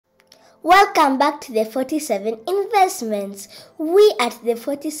Welcome back to the 47 Investments. We at the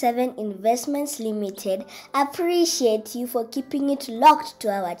 47 Investments Limited appreciate you for keeping it locked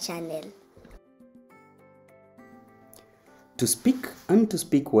to our channel. To speak and to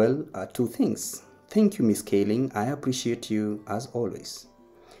speak well are two things. Thank you, Miss Kaling. I appreciate you as always.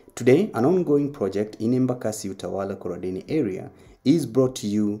 Today, an ongoing project in Embakasi, Utawala, Korodeni area is brought to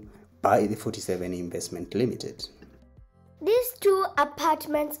you by the 47 Investment Limited. These two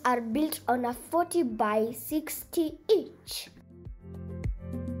apartments are built on a 40 by 60 each.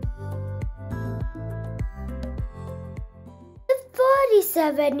 The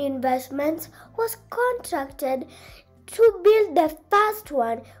 47 Investments was contracted to build the first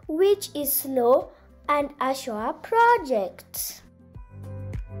one, which is slow and a sure project.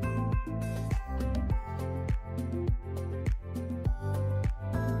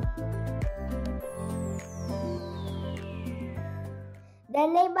 The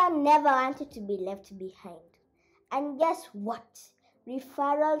neighbor never wanted to be left behind. And guess what?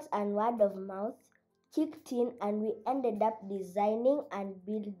 Referrals and word of mouth kicked in, and we ended up designing and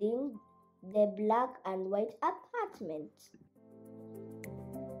building the black and white apartment.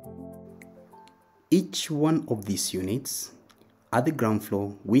 Each one of these units, at the ground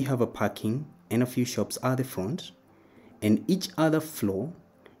floor, we have a parking and a few shops at the front, and each other floor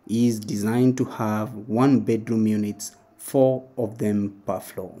is designed to have one bedroom units, 4 of them per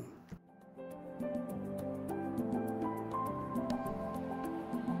floor.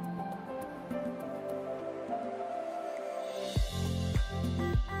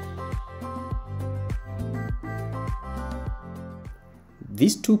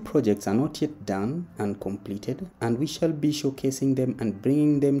 These two projects are not yet done and completed, and we shall be showcasing them and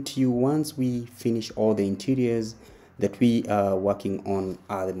bringing them to you once we finish all the interiors that we are working on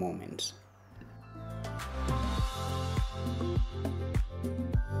at the moment.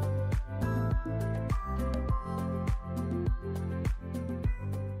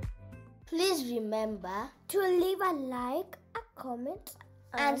 Please remember to leave a like, a comment,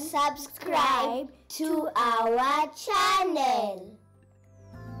 and subscribe to our channel.